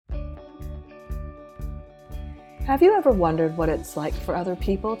Have you ever wondered what it's like for other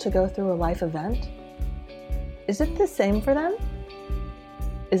people to go through a life event? Is it the same for them?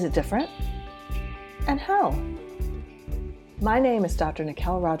 Is it different? And how? My name is Dr.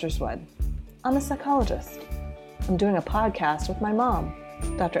 Nikel Rogers-Wood. I'm a psychologist. I'm doing a podcast with my mom,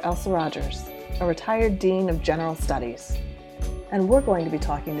 Dr. Elsa Rogers, a retired dean of general studies. And we're going to be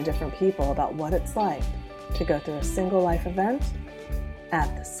talking to different people about what it's like to go through a single life event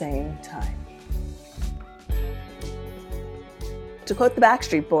at the same time. To quote the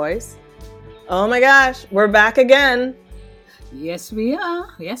Backstreet Boys, oh my gosh, we're back again. Yes, we are.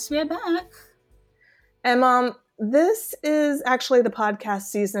 Yes, we're back. And Mom, this is actually the podcast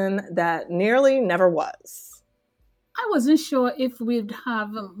season that nearly never was. I wasn't sure if we'd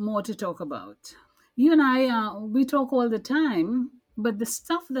have more to talk about. You and I, we talk all the time, but the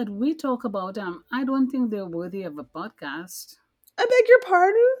stuff that we talk about, I don't think they're worthy of a podcast. I beg your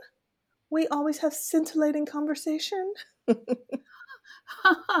pardon? We always have scintillating conversation.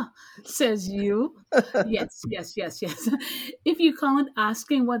 Says you. Yes. If you count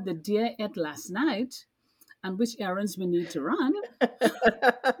asking what the deer ate last night and which errands we need to run.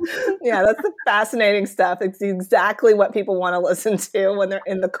 Yeah, that's the fascinating stuff. It's exactly what people want to listen to when they're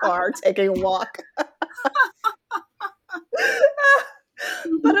in the car taking a walk.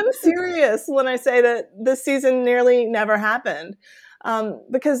 But I'm serious when I say that this season nearly never happened.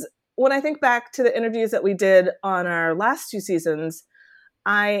 Because when I think back to the interviews that we did on our last two seasons,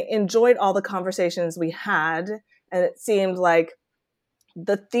 I enjoyed all the conversations we had, and it seemed like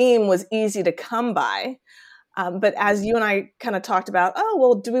the theme was easy to come by. But as you and I kind of talked about,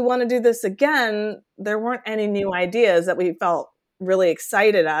 do we want to do this again? There weren't any new ideas that we felt really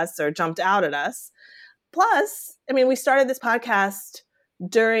excited us or jumped out at us. Plus, we started this podcast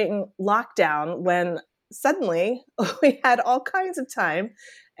during lockdown when suddenly we had all kinds of time,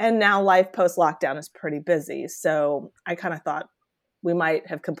 and now life post-lockdown is pretty busy. So I kind of thought we might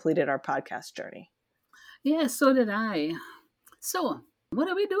have completed our podcast journey. Yeah, so did I. So what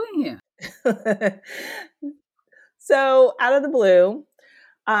are we doing here? So out of the blue,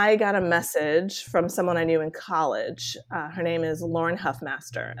 I got a message from someone I knew in college. Her name is Lauren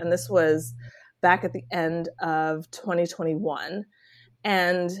Huffmaster, and this was back at the end of 2021.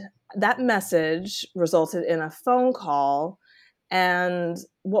 And that message resulted in a phone call, and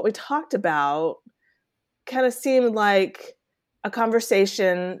what we talked about kind of seemed like a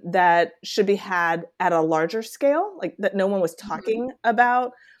conversation that should be had at a larger scale, like that no one was talking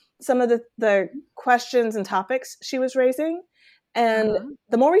about some of the questions and topics she was raising. And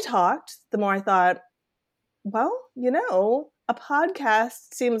the more we talked, the more I thought, well, a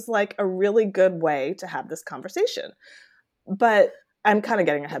podcast seems like a really good way to have this conversation. But I'm kind of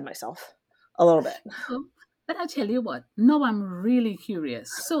getting ahead of myself a little bit. But I tell you what, now I'm really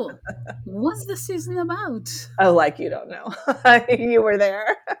curious. So, what's the season about? Oh, like you don't know. You were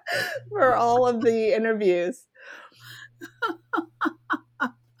there for all of the interviews.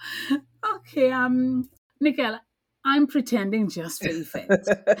 Okay, Nikel, I'm pretending just for effect.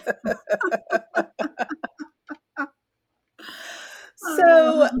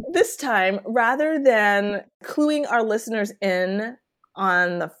 So this time, rather than cluing our listeners in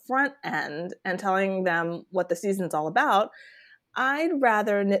on the front end and telling them what the season's all about, I'd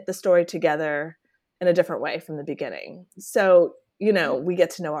rather knit the story together in a different way from the beginning. So, we get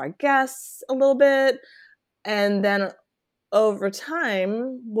to know our guests a little bit, and then over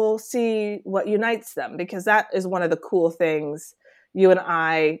time, we'll see what unites them, because that is one of the cool things you and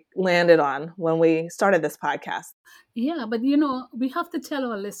I landed on when we started this podcast. Yeah, but we have to tell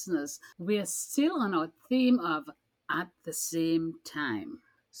our listeners we're still on our theme of at the same time.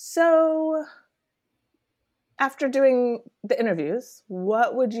 So, after doing the interviews,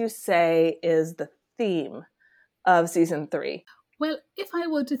 what would you say is the theme of season 3? Well, if I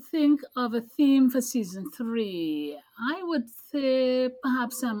were to think of a theme for season 3, I would say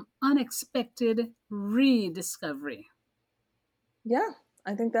perhaps some unexpected rediscovery. Yeah,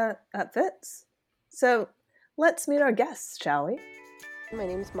 I think that fits. So let's meet our guests, shall we? My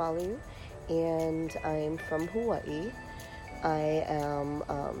name is Molly, and I'm from Hawaii. I am,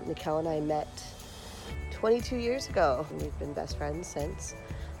 Nikel and I met 22 years ago. We've been best friends since.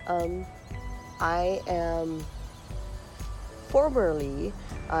 Formerly,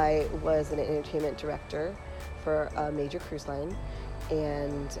 I was an entertainment director for a major cruise line,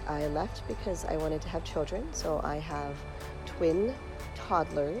 and I left because I wanted to have children. So I have twin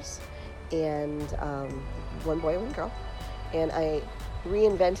toddlers and one boy, one girl. And I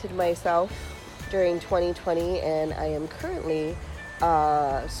reinvented myself during 2020, and I am currently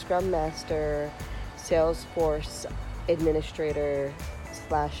a Scrum Master, Salesforce administrator /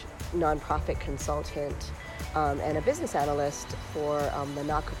 nonprofit consultant and a business analyst for the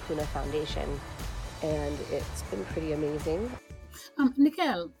Nakapuna Foundation. And it's been pretty amazing.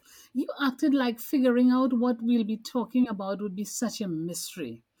 Nicole, you acted like figuring out what we'll be talking about would be such a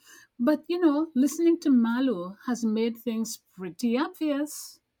mystery. But listening to Malu has made things pretty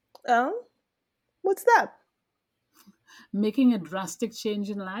obvious. Oh, what's that? Making a drastic change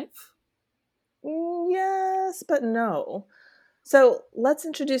in life? Yes, but no. So let's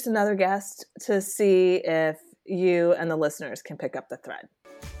introduce another guest to see if you and the listeners can pick up the thread.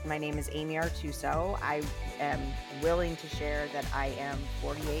 My name is Amy Artuso. I am willing to share that I am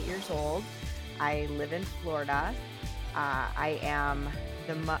 48 years old. I live in Florida. I am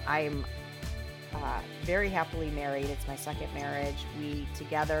very happily married. It's my second marriage. We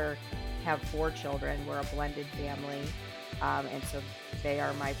together have 4 children. We're a blended family, and so they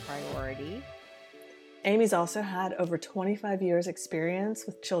are my priority. Amy's also had over 25 years experience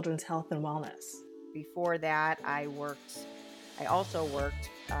with children's health and wellness. Before that, I also worked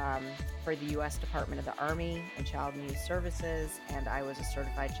for the U.S. Department of the Army and Child and Youth Services, and I was a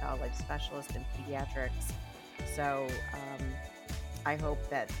certified child life specialist in pediatrics. So I hope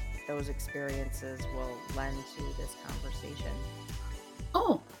that those experiences will lend to this conversation.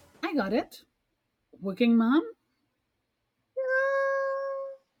 Oh, I got it. Working mom?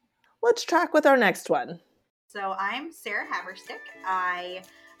 Let's track with our next one. So I'm Sarah Haverstick. I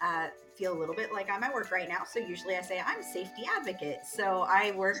feel a little bit like I'm at work right now. So usually I say I'm a safety advocate. So I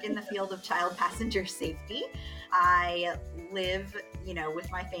work in the field of child passenger safety. I live,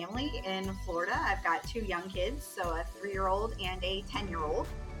 with my family in Florida. I've got 2 young kids, so a 3-year-old and a 10-year-old.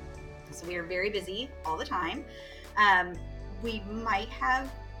 So we are very busy all the time. We might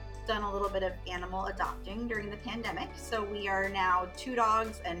have done a little bit of animal adopting during the pandemic. So we are now 2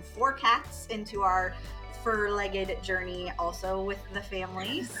 dogs and 4 cats into our fur-legged journey also with the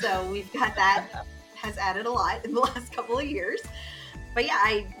family. So we've got that has added a lot in the last couple of years. But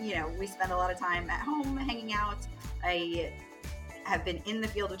yeah, we spend a lot of time at home hanging out. I have been in the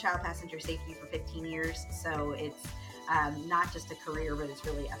field of child passenger safety for 15 years. So it's not just a career, but it's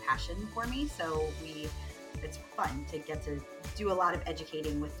really a passion for me. So it's fun to get to do a lot of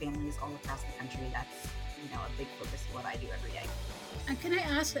educating with families all across the country. That's, a big focus of what I do every day. And can I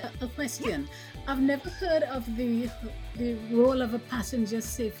ask a question? I've never heard of the role of a passenger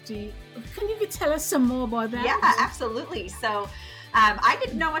safety. Can you tell us some more about that? Yeah, absolutely. So I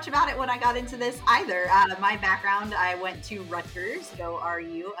didn't know much about it when I got into this either. My background, I went to Rutgers, go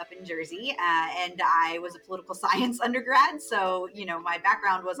RU, up in Jersey, and I was a political science undergrad. So, my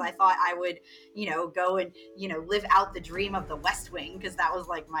background was I thought I would, go and, live out the dream of the West Wing, because that was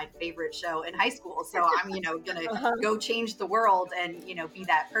like my favorite show in high school. So I'm, going to go change the world and, be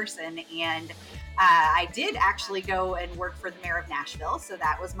that person. And I did actually go and work for the mayor of Nashville. So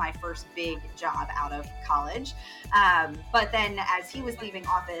that was my first big job out of college. But then as he was leaving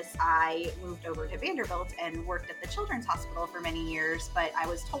office, I moved over to Vanderbilt and worked at the Children's Hospital for many years. But I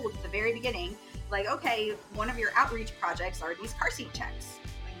was told at the very beginning, like, okay, one of your outreach projects are these car seat checks.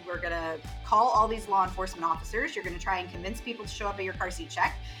 We're going to call all these law enforcement officers. You're going to try and convince people to show up at your car seat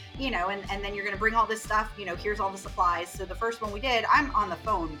check, and then you're going to bring all this stuff, here's all the supplies. So the first one we did, I'm on the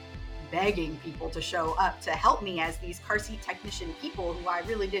phone begging people to show up to help me as these car seat technician people who I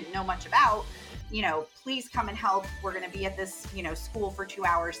really didn't know much about. Please come and help. We're going to be at this, school for 2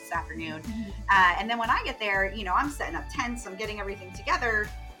 hours this afternoon. And then when I get there, I'm setting up tents, I'm getting everything together,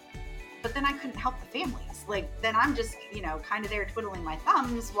 but then I couldn't help the families. Then I'm just, kind of there twiddling my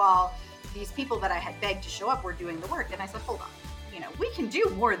thumbs while these people that I had begged to show up were doing the work. And I said, hold on, we can do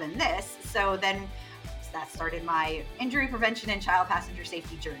more than this. So then that started my injury prevention and child passenger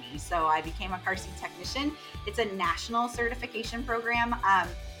safety journey. So I became a car seat technician. It's a national certification program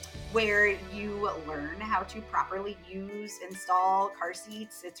where you learn how to properly install car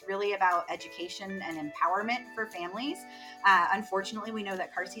seats. It's really about education and empowerment for families. Unfortunately, we know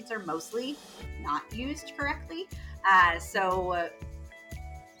that car seats are mostly not used correctly. So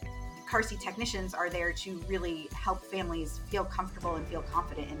car seat technicians are there to really help families feel comfortable and feel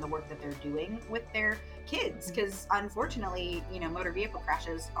confident in the work that they're doing with their kids. Because unfortunately, motor vehicle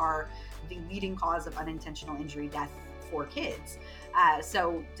crashes are the leading cause of unintentional injury death for kids.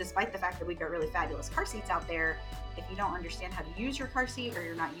 So despite the fact that we've got really fabulous car seats out there, if you don't understand how to use your car seat, or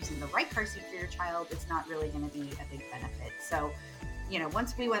you're not using the right car seat for your child, it's not really going to be a big benefit. So,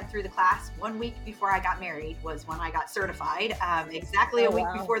 once we went through the class, 1 week before I got married was when I got certified. Exactly a week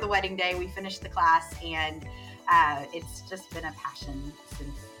before the wedding day, we finished the class, and it's just been a passion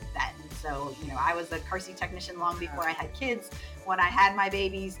since then. So, I was a car seat technician long before I had kids. When I had my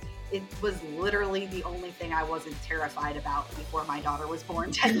babies, it was literally the only thing I wasn't terrified about before my daughter was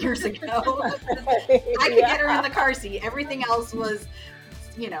born 10 years ago. I could get her in the car seat. Everything else was,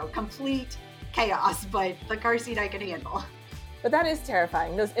 complete chaos, but the car seat I could handle. But that is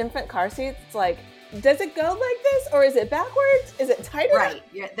terrifying. Those infant car seats, it's like, does it go like this or is it backwards? Is it tighter? Right.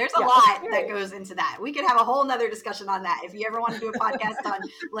 Yeah, there's a lot that goes into that. We could have a whole nother discussion on that. If you ever want to do a podcast on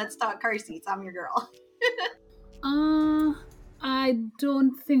Let's Talk Car Seats, I'm your girl. I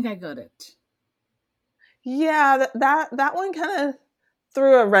don't think I got it. Yeah, that one kind of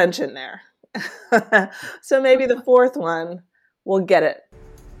threw a wrench in there. So maybe the fourth one will get it.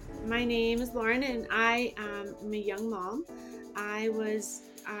 My name is Lauren, and I am a young mom. I was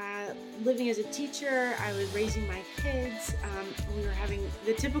living as a teacher. I was raising my kids. We were having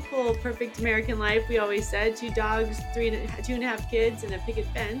the typical perfect American life. We always said 2 dogs, 2.5 kids, and a picket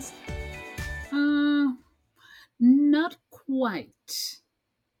fence. Not quite.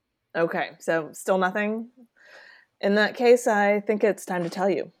 Okay, so still nothing? In that case, I think it's time to tell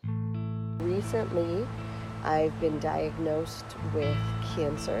you. Recently, I've been diagnosed with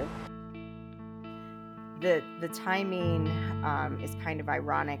cancer. The timing is kind of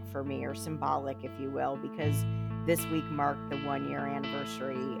ironic for me, or symbolic, if you will, because this week marked the 1-year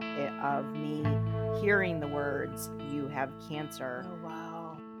anniversary of me hearing the words, "You have cancer." Oh, wow.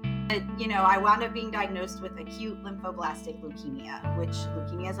 I wound up being diagnosed with acute lymphoblastic leukemia, which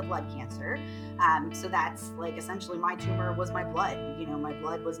leukemia is a blood cancer. So that's like essentially my tumor was my blood. My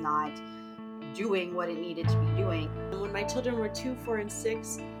blood was not doing what it needed to be doing. When my children were 2, 4, and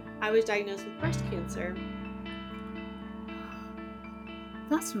 6, I was diagnosed with breast cancer.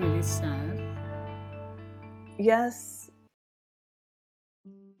 That's really sad. Yes,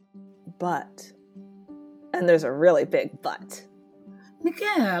 but, and there's a really big but.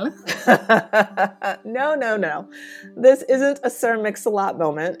 Miguel. No. This isn't a Sir Mix-a-Lot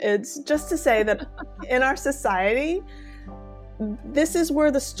moment. It's just to say that in our society, this is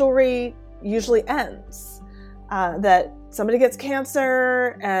where the story usually ends. That somebody gets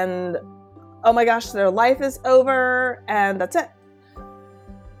cancer and, oh my gosh, their life is over and that's it.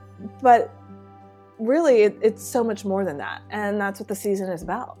 But really, it's so much more than that. And that's what the season is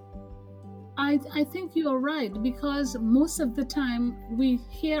about. I think you're right, because most of the time we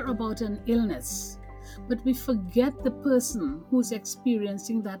hear about an illness, but we forget the person who's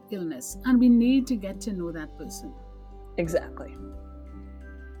experiencing that illness, and we need to get to know that person. Exactly.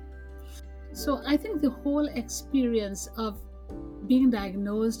 So I think the whole experience of being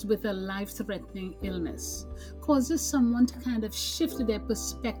diagnosed with a life-threatening illness causes someone to kind of shift their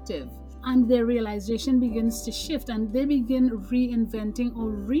perspective, and their realization begins to shift, and they begin reinventing or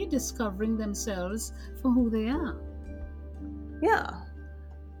rediscovering themselves for who they are. Yeah.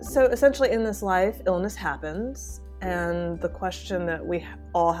 So essentially in this life, illness happens, and the question that we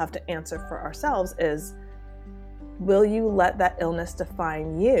all have to answer for ourselves is, will you let that illness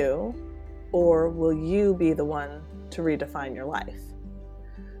define you, or will you be the one to redefine your life?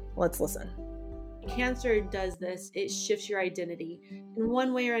 Let's listen. Cancer does this. It shifts your identity in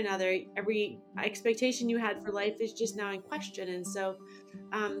one way or another. Every expectation you had for life is just now in question. And so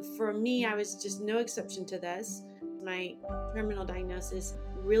for me, I was just no exception to this. My terminal diagnosis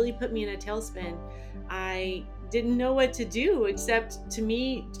really put me in a tailspin. I didn't know what to do, except to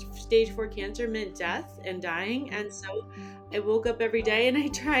me, stage 4 cancer meant death and dying. And so I woke up every day and I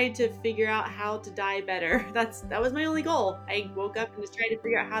tried to figure out how to die better. That was my only goal. I woke up and just tried to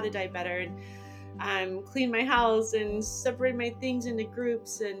figure out how to die better. And clean my house and separate my things into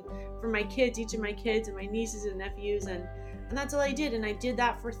groups, and for my kids, each of my kids and my nieces and nephews, and that's all I did. And I did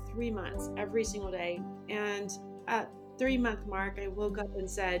that for 3 months, every single day. And at 3-month mark, I woke up and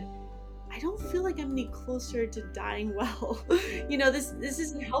said, I don't feel like I'm any closer to dying well. This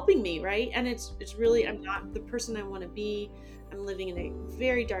isn't helping me, right? And it's really, I'm not the person I want to be. I'm living in a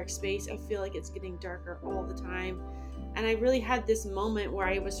very dark space. I feel like it's getting darker all the time. And I really had this moment where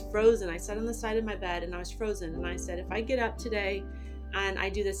I was frozen. I sat on the side of my bed and I was frozen. And I said, if I get up today and I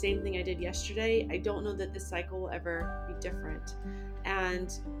do the same thing I did yesterday, I don't know that this cycle will ever be different.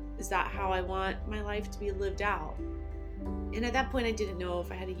 And is that how I want my life to be lived out? And at that point, I didn't know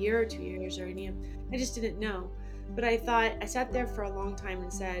if I had a year or 2 years or I just didn't know. But I sat there for a long time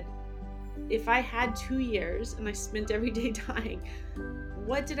and said, if I had 2 years and I spent every day dying,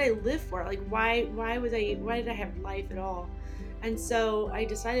 what did I live for? Like, why did I have life at all? And so I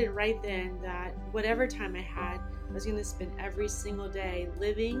decided right then that whatever time I had, I was going to spend every single day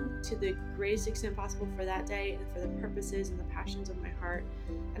living to the greatest extent possible for that day and for the purposes and the passions of my heart.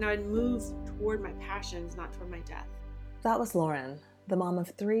 And I would move toward my passions, not toward my death. That was Lauren, the mom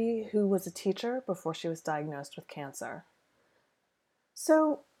of 3 who was a teacher before she was diagnosed with cancer.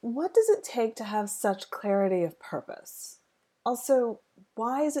 So what does it take to have such clarity of purpose? Also,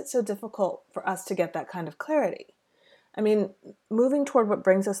 why is it so difficult for us to get that kind of clarity? I mean, moving toward what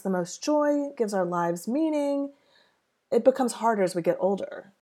brings us the most joy, gives our lives meaning, it becomes harder as we get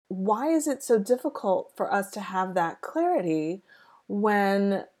older. Why is it so difficult for us to have that clarity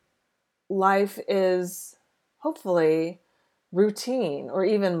when life is hopefully routine or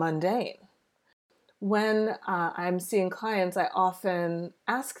even mundane? When I'm seeing clients, I often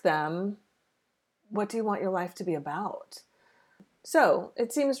ask them, what do you want your life to be about? So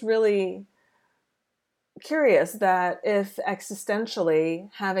it seems really curious that if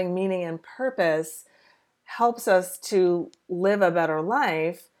existentially having meaning and purpose helps us to live a better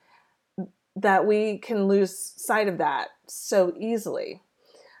life, that we can lose sight of that so easily.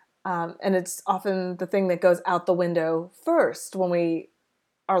 And it's often the thing that goes out the window first when we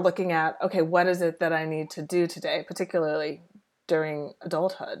are looking at, okay, what is it that I need to do today, particularly during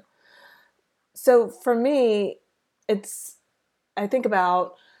adulthood? So for me, I think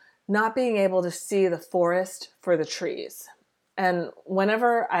about not being able to see the forest for the trees. And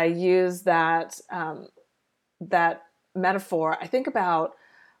whenever I use that metaphor, I think about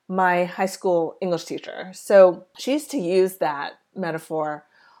my high school English teacher. So she used to use that metaphor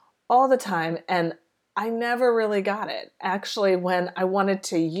all the time, and I never really got it. Actually, when I wanted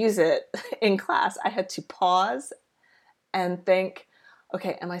to use it in class, I had to pause and think,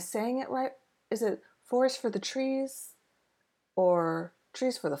 okay, am I saying it right? Is it forest for the trees or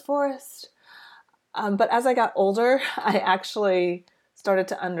trees for the forest? But as I got older, I actually started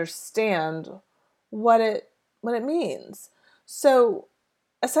to understand what it means. So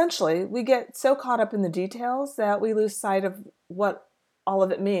essentially, we get so caught up in the details that we lose sight of what all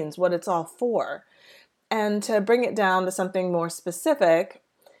of it means, what it's all for. And to bring it down to something more specific,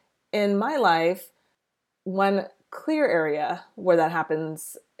 in my life, one clear area where that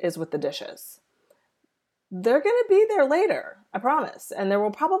happens is with the dishes. They're going to be there later, I promise. And there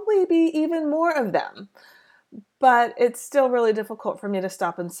will probably be even more of them. But it's still really difficult for me to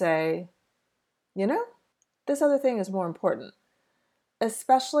stop and say, this other thing is more important.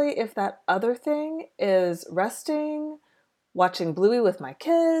 Especially if that other thing is resting, watching Bluey with my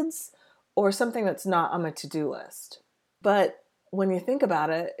kids, or something that's not on my to-do list. But when you think about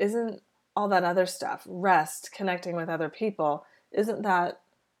it, isn't all that other stuff, rest, connecting with other people, isn't that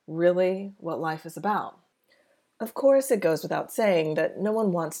really what life is about? Of course, it goes without saying that no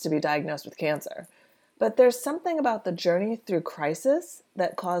one wants to be diagnosed with cancer, but there's something about the journey through crisis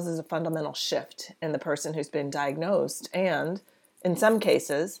that causes a fundamental shift in the person who's been diagnosed, and in some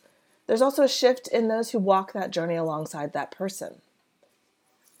cases, there's also a shift in those who walk that journey alongside that person.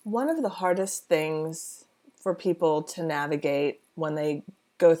 One of the hardest things for people to navigate when they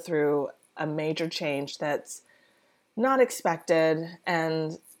go through a major change that's not expected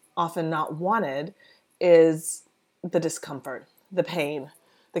and often not wanted is the discomfort, the pain,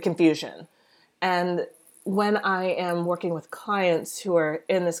 the confusion. And when I am working with clients who are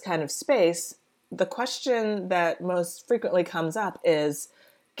in this kind of space, the question that most frequently comes up is,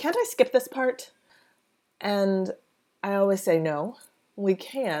 can't I skip this part? And I always say, no, we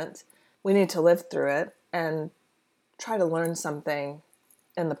can't. We need to live through it and try to learn something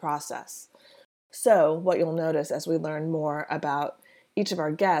in the process. So what you'll notice as we learn more about each of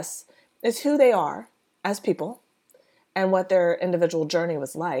our guests is who they are as people and what their individual journey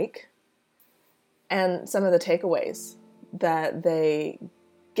was like and some of the takeaways that they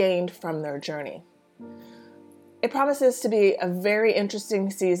gained from their journey. It promises to be a very interesting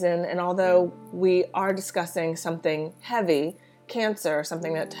season, and although we are discussing something heavy, cancer,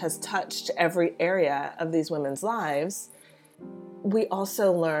 something that has touched every area of these women's lives, we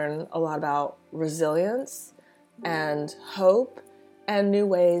also learn a lot about resilience and hope and new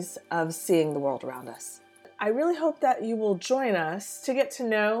ways of seeing the world around us. I really hope that you will join us to get to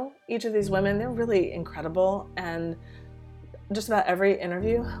know each of these women. They're really incredible, and just about every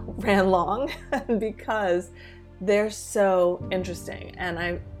interview ran long because they're so interesting.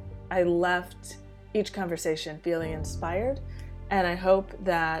 And I left each conversation feeling inspired, and I hope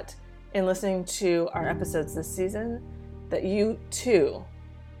that in listening to our episodes this season, that you too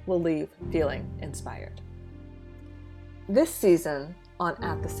will leave feeling inspired. This season on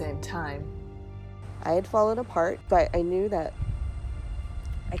At the Same Time, I had fallen apart, but I knew that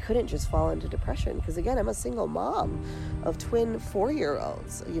I couldn't just fall into depression because, again, I'm a single mom of twin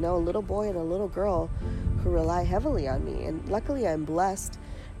 4-year-olds, a little boy and a little girl who rely heavily on me. And luckily I'm blessed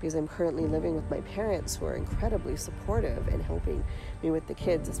because I'm currently living with my parents who are incredibly supportive and helping me with the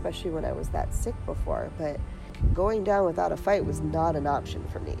kids, especially when I was that sick before. But going down without a fight was not an option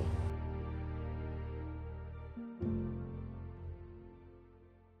for me.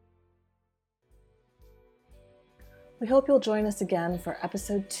 We hope you'll join us again for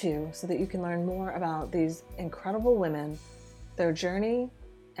episode 2 so that you can learn more about these incredible women, their journey,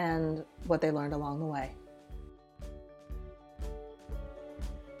 and what they learned along the way.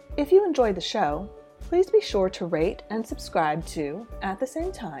 If you enjoyed the show, please be sure to rate and subscribe to At the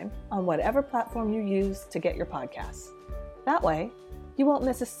Same Time on whatever platform you use to get your podcasts. That way, you won't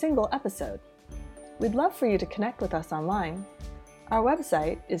miss a single episode. We'd love for you to connect with us online. Our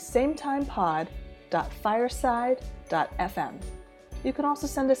website is sametimepod.fireside.fm. You can also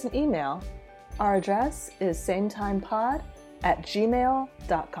send us an email. Our address is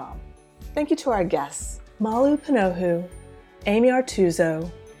sametimepod@gmail.com. Thank you to our guests, Malu Panohu, Amy Artuso,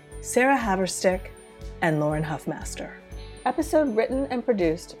 Sarah Haverstick, and Lauren Huffmaster. Episode written and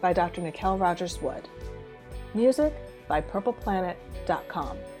produced by Dr. Nikel Rogers-Wood. Music by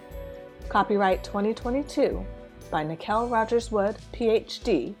purpleplanet.com. Copyright 2022 by Nikel Rogers-Wood,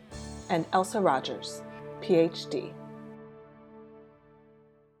 PhD, and Elsa Rogers, PhD.